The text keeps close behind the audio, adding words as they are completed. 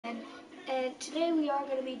and today we are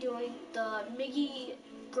going to be doing the Miggy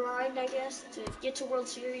Grind, I guess, to get to World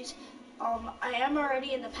Series. I am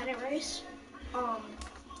already in the pennant race.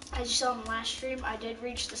 As you saw in the last stream, I did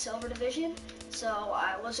reach the silver division, so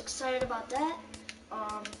I was excited about that.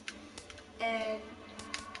 And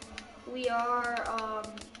we are,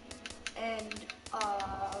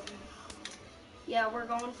 yeah, we're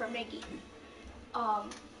going for Miggy.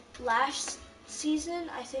 Last season,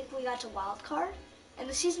 I think we got to wild card, and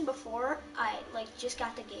the season before, I just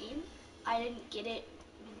got the game. I didn't get it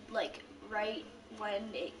right when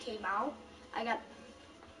it came out. I got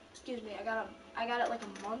it like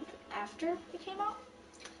a month after it came out,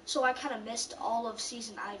 so I kind of missed all of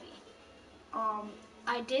season Ivy.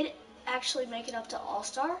 I did actually make it up to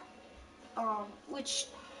All-Star, which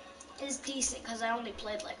is decent because I only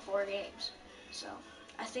played like 4 games, so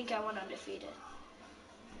I think I went undefeated.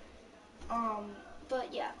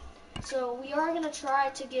 But yeah, so we are gonna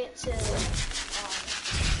try to get to,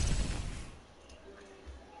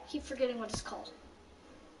 keep forgetting what it's called.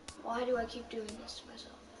 Why do I keep doing this to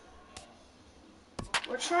myself?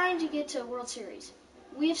 We're trying to get to World Series.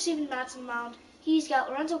 We have Steven Matz on the mound. He's got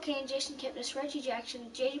Lorenzo Cain, Jason Kipnis, Reggie Jackson,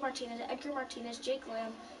 J.D. Martinez, Edgar Martinez, Jake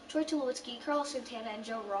Lamb, Troy Tulowitzki, Carlos Santana, and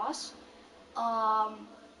Joe Ross. We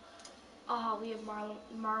have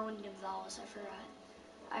Marwin Gonzalez.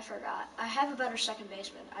 I forgot. I have a better second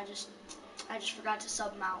baseman. I just forgot to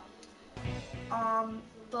sub him out.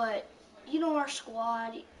 But you know our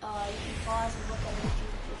squad. You can pause and look at it if you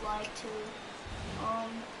would like to.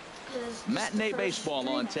 Matinee baseball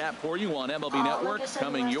on tap for you on MLB Network,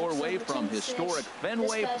 coming your way from historic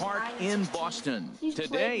Fenway Park in Boston.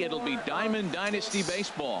 Today it'll be Diamond Dynasty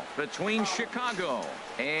baseball between Chicago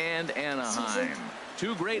and Anaheim.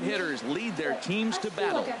 2 great hitters lead their teams to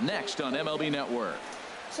battle next on MLB Network.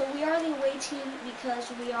 So we are the away team because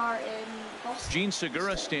we are in Boston. Gene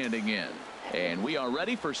Segura standing in, and we are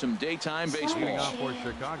ready for some daytime baseball. Off for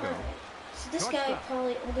Chicago. So this guy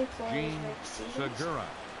probably only plays Segura.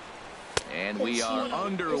 And we are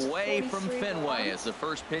underway from Fenway as the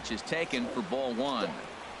first pitch is taken for ball 1.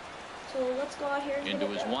 So let's go out here and into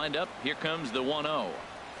his windup. Here comes the 1-0.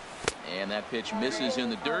 And that pitch misses in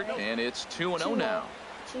the dirt, and it's 2-0 now.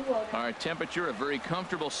 Our temperature a very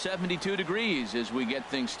comfortable 72 degrees as we get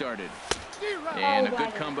things started. And a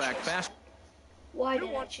good comeback fast. Why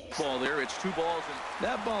did I chase? Ball there. It's 2 balls.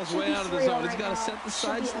 That ball's way out of the zone. He's got to set the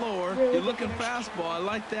sides lower. You're looking fastball. I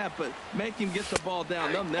like that, but make him get the ball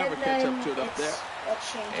down. They'll never catch up to it up there.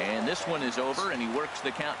 And this one is over, and he works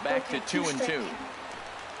the count back to 2-2.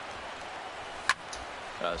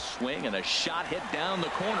 A swing and a shot hit down the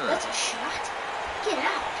corner. That's a shot. Get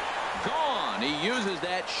out. Gone. He uses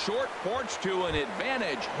that short porch to an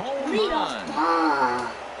advantage. Home run.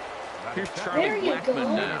 Here's Charlie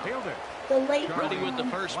Blackmon now. Ready with the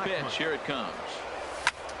first pitch. Here it comes.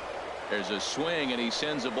 There's a swing, and he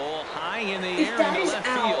sends a ball high in the air into left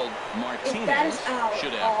field. Martinez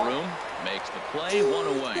should have room. Makes the play. 1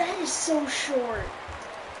 away. That is so short.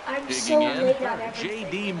 I'm Digging so in, late on everything.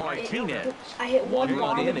 J.D. Martinez. I hit 1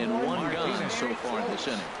 run in and 1 gun so far in this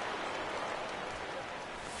inning.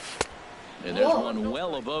 And there's one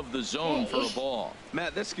well above the zone for a ball.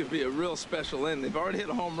 Matt, this could be a real special inning. They've already hit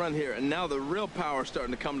a home run here, and now the real power is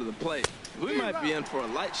starting to come to the plate. We might be in for a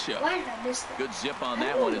light show. Why did I miss that? Good zip on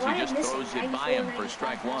that one as he just throws it by him for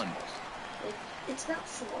strike 1. It's not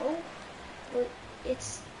slow, but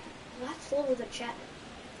it's not slow with a Chapman.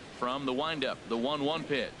 From the windup, the 1-1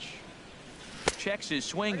 pitch. Checks his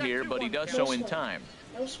swing here, but he does so in time.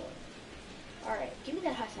 No swing. All right, give me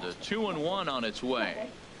that high fastball. The 2-1 on its way.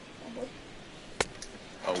 Okay.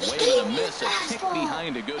 Away with a miss, a tick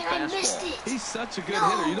behind a good fastball. He's such a good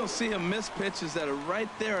hitter. You don't see him miss pitches that are right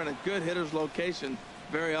there in a good hitter's location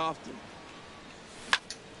very often.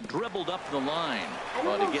 Dribbled up the line,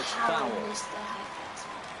 but it gets fouled.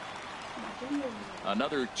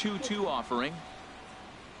 Another 2-2 offering.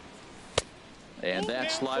 And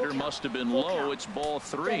that slider must have been low. It's ball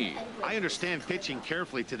 3. I understand pitching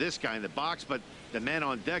carefully to this guy in the box, but the man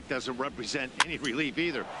on deck doesn't represent any relief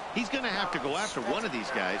either. He's going to have to go after one of these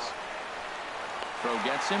guys. Throw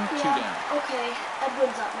gets him. 2 down. Okay,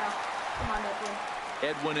 Edwin's up now. Come on, Edwin.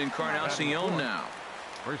 Edwin Encarnacion now.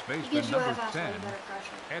 First baseman number 10,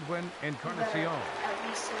 Edwin Encarnacion. At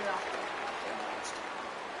least 3 off.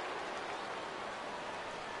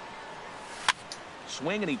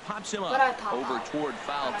 Swing, and he pops him up over toward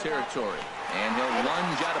foul territory. And he'll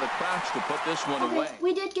lunge out of the crouch to put this one away.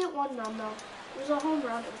 We did get 1 run, though. It was a home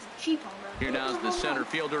run. It was a cheap home run. Here now's the center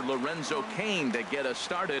fielder, Lorenzo Cain, to get us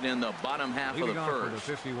started in the bottom half of the first.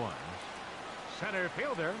 For the 51, center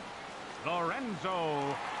fielder,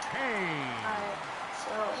 Lorenzo Cain. All right,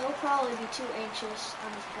 so he'll probably be too anxious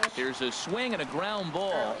on his pitch. Here's a swing and a ground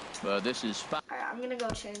ball. This is foul. Alright, I'm gonna go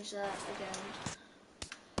change that again.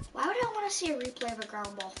 Why would I want to see a replay of a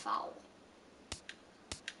ground ball foul?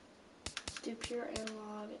 Let's do pure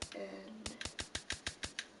analog and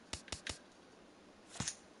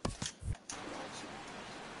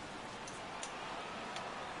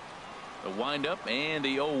the windup and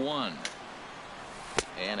the 0-1.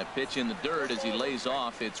 And a pitch in the dirt as he lays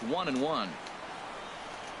off. It's 1-1.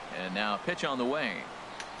 And now a pitch on the way.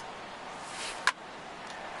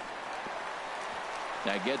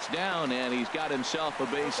 That gets down, and he's got himself a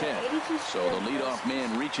base hit. So the leadoff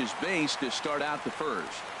man reaches base to start out the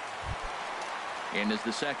first. And is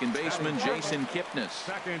the second baseman, Jason Kipnis.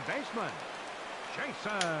 Second baseman,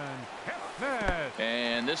 Jason Kipnis.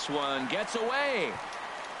 And this one gets away.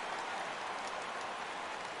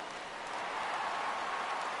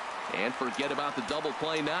 And forget about the double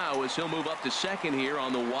play now as he'll move up to second here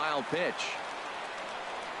on the wild pitch.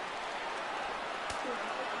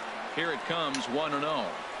 Here it comes, 1-0.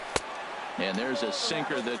 And there's a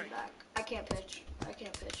sinker that I can't pitch. I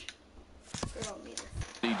can't pitch.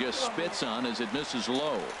 He just spits on as it misses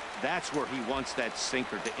low. That's where he wants that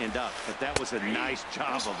sinker to end up, but that was a nice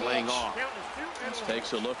job of laying off.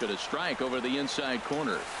 Takes a look at a strike over the inside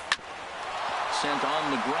corner. Sent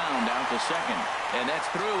on the ground out to second. And that's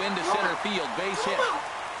through into center field. Base hit.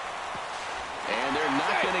 And they're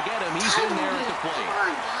not going to get him. He's in there at the plate. Come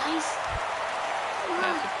on, guys.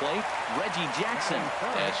 At the plate, Reggie Jackson,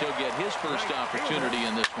 as he'll get his first opportunity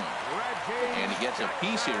in this one. And he gets a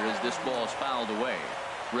piece here as this ball is fouled away.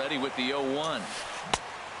 Ready with the 0-1.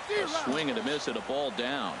 A swing and a miss at a ball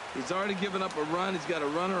down. He's already given up a run. He's got a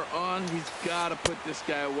runner on. He's got to put this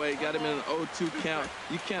guy away. Got him in an 0-2 count.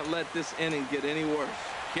 You can't let this inning get any worse.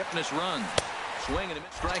 Kipnis runs. Swing and a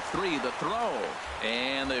miss. Strike three. The throw.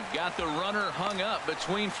 And they've got the runner hung up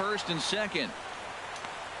between first and second.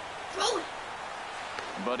 Throw it.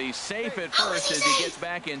 But he's safe at first as he gets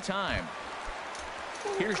back in time.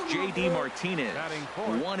 Here's J.D. Martinez.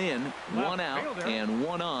 One in, one out, and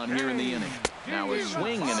one on here in the inning. Now a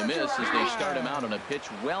swing and a miss as they start him out on a pitch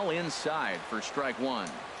well inside for strike one.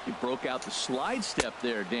 He broke out the slide step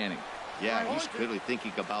there, Danny. Yeah, he's clearly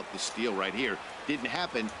thinking about the steal right here. Didn't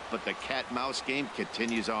happen, but the cat-mouse game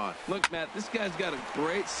continues on. Look, Matt, this guy's got a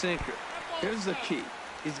great sinker. Here's the key.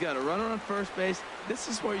 He's got a runner on first base. This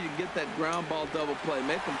is where you get that ground ball double play.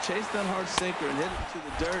 Make him chase that hard sinker and hit it to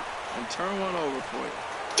the dirt and turn one over for you.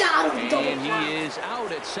 Got him. And he is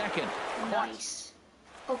out at second. Nice.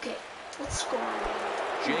 Okay, let's score.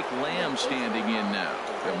 Jake Lamb standing in now.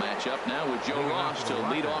 He'll match up now with Joe Ross to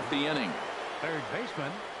lead off the inning. Third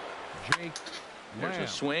baseman, Jake Lamb. There's a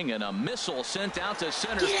swing and a missile sent out to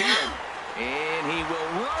center field. And he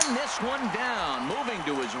will run this one down, moving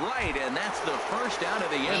to his right, and that's the first out of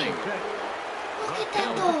the inning. Look at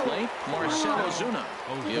that Down goal. the plate, Marcelo Zuna.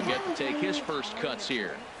 He'll get to take his first cuts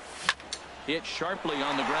here. Hit sharply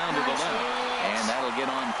on the ground to the left, and that'll get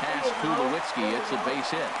on past Tulowitzki. It's a base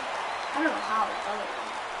hit. I don't know how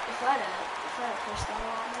if I'd have pushed that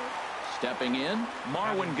on me. Stepping in,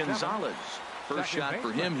 Marwin Gonzalez. First shot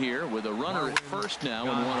for him here with a runner at first now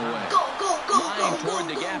and one away. Line toward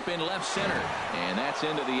the gap in left center. And that's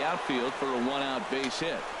into the outfield for a one-out base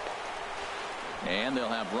hit. And they'll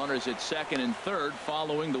have runners at second and third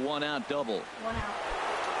following the one-out double. 1 out.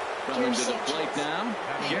 Coming to the plate now,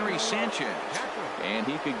 Gary Sanchez. And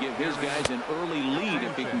he could give his guys an early lead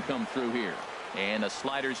if he can come through here. And the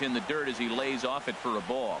slider's in the dirt as he lays off it for a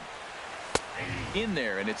ball. In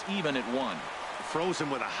there, and it's even at 1. Frozen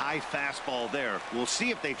with a high fastball there. We'll see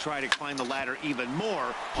if they try to climb the ladder even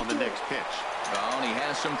more on the next pitch. Oh, and he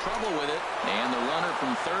has some trouble with it. And the runner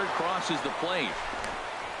from third crosses the plate.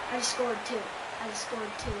 I scored 2.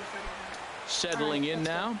 Settling in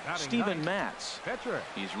now, Steven Matz.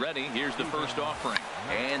 He's ready. Here's the first offering.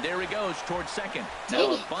 And there he goes towards second.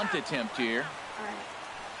 Now a bunt attempt here.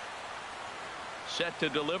 Set to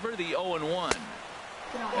deliver the 0-1.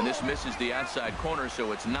 And this misses the outside corner,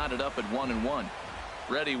 so it's knotted up at 1-1.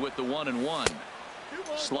 Ready with the 1-1.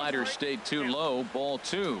 Slider stayed too low. Ball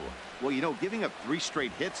 2. Well, you know, giving up 3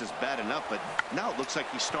 straight hits is bad enough, but now it looks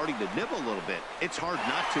like he's starting to nibble a little bit. It's hard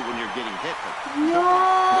not to when you're getting hit. But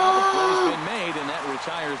well, the play's been made, and that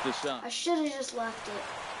retires the side. I should have just left it.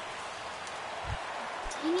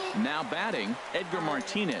 Dang it. Now batting, Edgar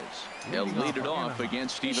Martinez. He'll lead it off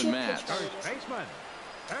against Steven Matz. First baseman,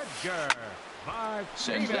 Edgar.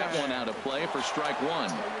 Sends that one out of play for strike 1. You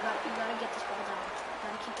gotta get this ball down.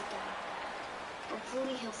 You gotta keep it down.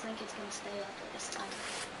 Hopefully he'll think it's gonna stay up this time.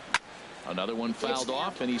 Another one fouled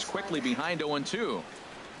off, and he's quickly behind 0-2.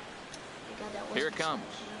 Here it comes.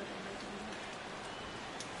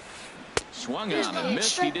 Swung on and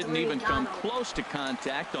missed. He didn't even come close to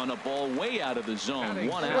contact on a ball way out of the zone.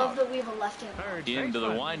 One out. I love that we have a left-hand. Into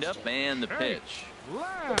the windup and the pitch.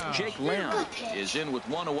 Jake Lamb is in with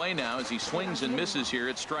one away now as he swings and misses here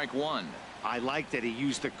at strike one. I like that he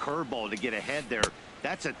used the curveball to get ahead there.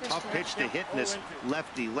 That's a tough pitch to hit in this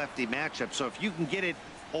lefty-lefty matchup. So if you can get it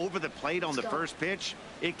over the plate on the first pitch,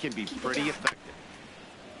 it can be pretty effective.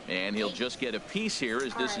 And he'll just get a piece here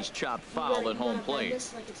as this is chopped foul at home plate.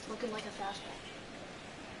 Like it's looking like a fastball.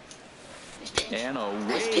 And a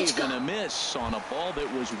wave and a miss on a ball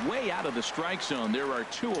that was way out of the strike zone. There are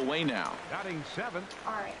two away now. Batting seventh.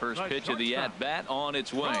 First pitch of the at-bat on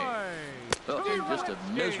its way. Oh, just a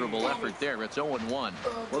miserable effort there. It's 0-1.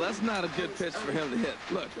 Well, that's not a good pitch for him to hit.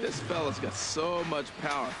 Look, this fella's got so much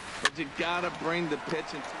power, but you got to bring the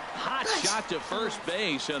pitch into. Hot shot to first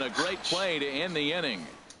base and a great play to end the inning.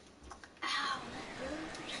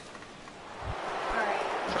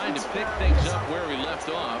 Trying to pick things up where we left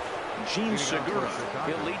off. Gene Segura.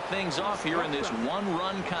 He'll lead things off here in this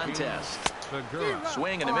one-run contest.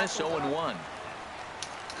 Swing and a miss, 0-1.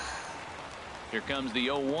 Here comes the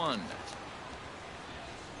 0-1.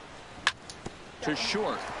 To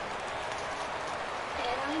short.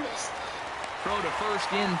 Throw to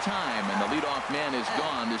first in time, and the leadoff man is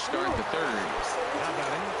gone to start the third.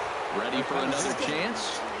 Ready for another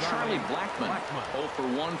chance? Charlie Blackmon. 0 for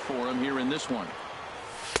 1 for him here in this one.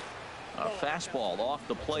 A fastball off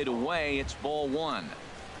the plate away. It's ball one.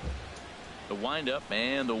 The windup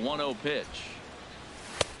and the 1-0 pitch.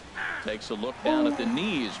 Takes a look down at the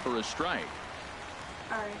knees for a strike.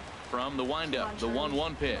 From the windup, the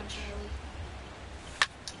 1-1 pitch.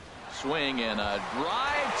 Swing and a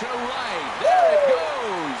drive to right. There it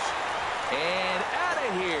goes. And out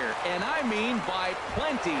of here. And I mean by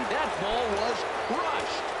plenty. That ball was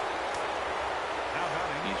crushed.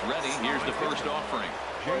 He's ready. Here's the first offering.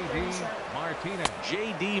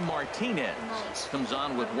 J.D. Martinez comes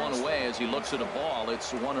on with one away as he looks at a ball.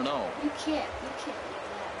 It's 1-0. You can't.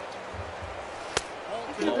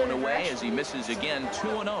 0 away as he misses again.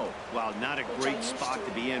 2-0. Well, not a great spot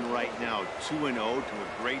to be in right now. 2-0 to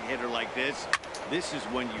a great hitter like this. This is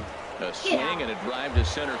when you. A swing and a drive to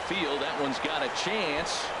center field. That one's got a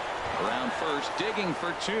chance. Around first, digging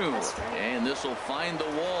for two. And this will find the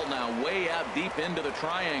wall now, way out deep into the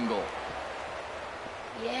triangle.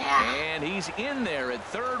 Yeah. And he's in there at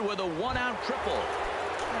third with a one-out triple.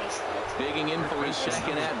 Digging in for his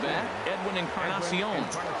second at-bat, Edwin Encarnacion.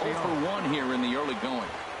 0 for 1 here in the early going.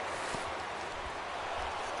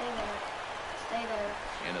 Stay there.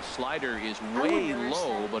 And a slider is way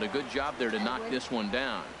low, but a good job there to knock this one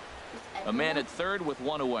down. A man at third with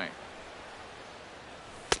one away.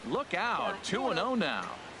 Look out, 2-0 now.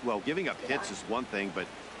 Well, giving up hits is one thing, but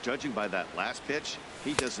judging by that last pitch,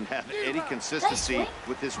 he doesn't have any consistency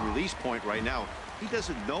with his release point right now. He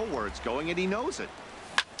doesn't know where it's going, and he knows it.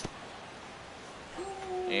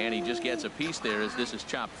 And he just gets a piece there as this is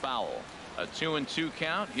chopped foul. A 2-2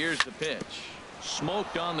 count. Here's the pitch.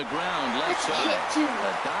 Smoked on the ground, left side.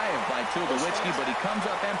 A dive by Tulowitzki, but he comes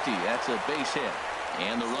up empty. That's a base hit.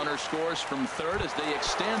 And the runner scores from third as they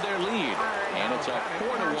extend their lead. And it's a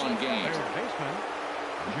 4-1 game.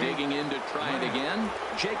 Digging in to try it again.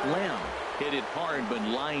 Jake Lamb hit it hard but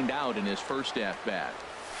lined out in his first at-bat.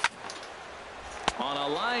 On a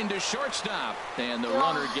line to shortstop. And the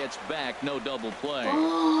runner gets back. No double play.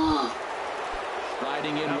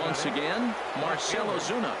 Riding in once again, Marcell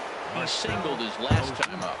Ozuna. He singled his last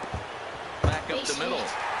time up. Back up the middle.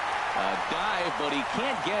 A dive, but he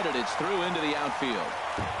can't get it. It's through into the outfield.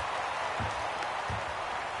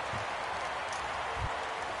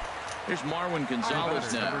 Here's Marwin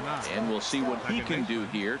Gonzalez now, and we'll see what he can do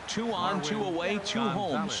here. 2 on, 2 away, 2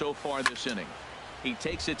 home so far this inning. He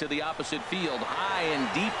takes it to the opposite field, high and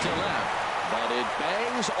deep to left, but it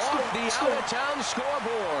bangs off the out-of-town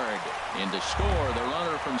scoreboard. In to score, the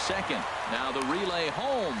runner from second. Now the relay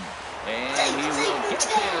home, and he will get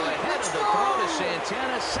there ahead of the throw to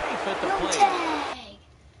Santana, safe at the plate.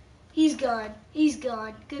 He's gone. He's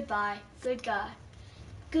gone. Goodbye. Good guy.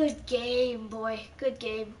 Good game, boy. Good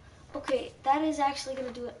game. Okay, that is actually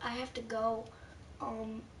gonna do it. I have to go.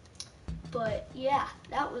 But yeah,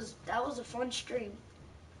 that was a fun stream.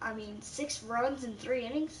 I mean, 6 runs in 3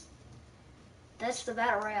 innings. That's the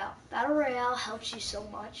Battle Royale. Battle Royale helps you so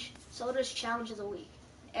much. So does Challenge of the Week.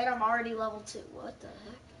 And I'm already level 2. What the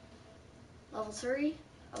heck? Level 3?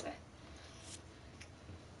 Okay.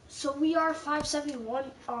 So we are 571.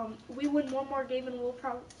 We win 1 more game and we'll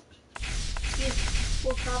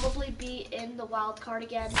probably be in the wild card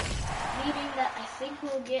again. Meaning that I think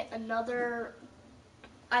we'll get another.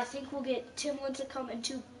 I think we'll get Tim Lincecum and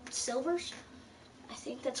 2 silvers. I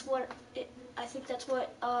think that's what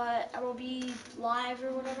MLB Live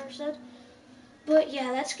or whatever said. But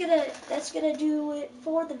yeah, that's gonna do it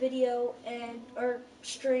for the video and or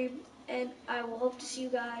stream, and I will hope to see you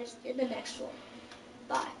guys in the next one.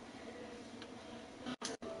 Bye.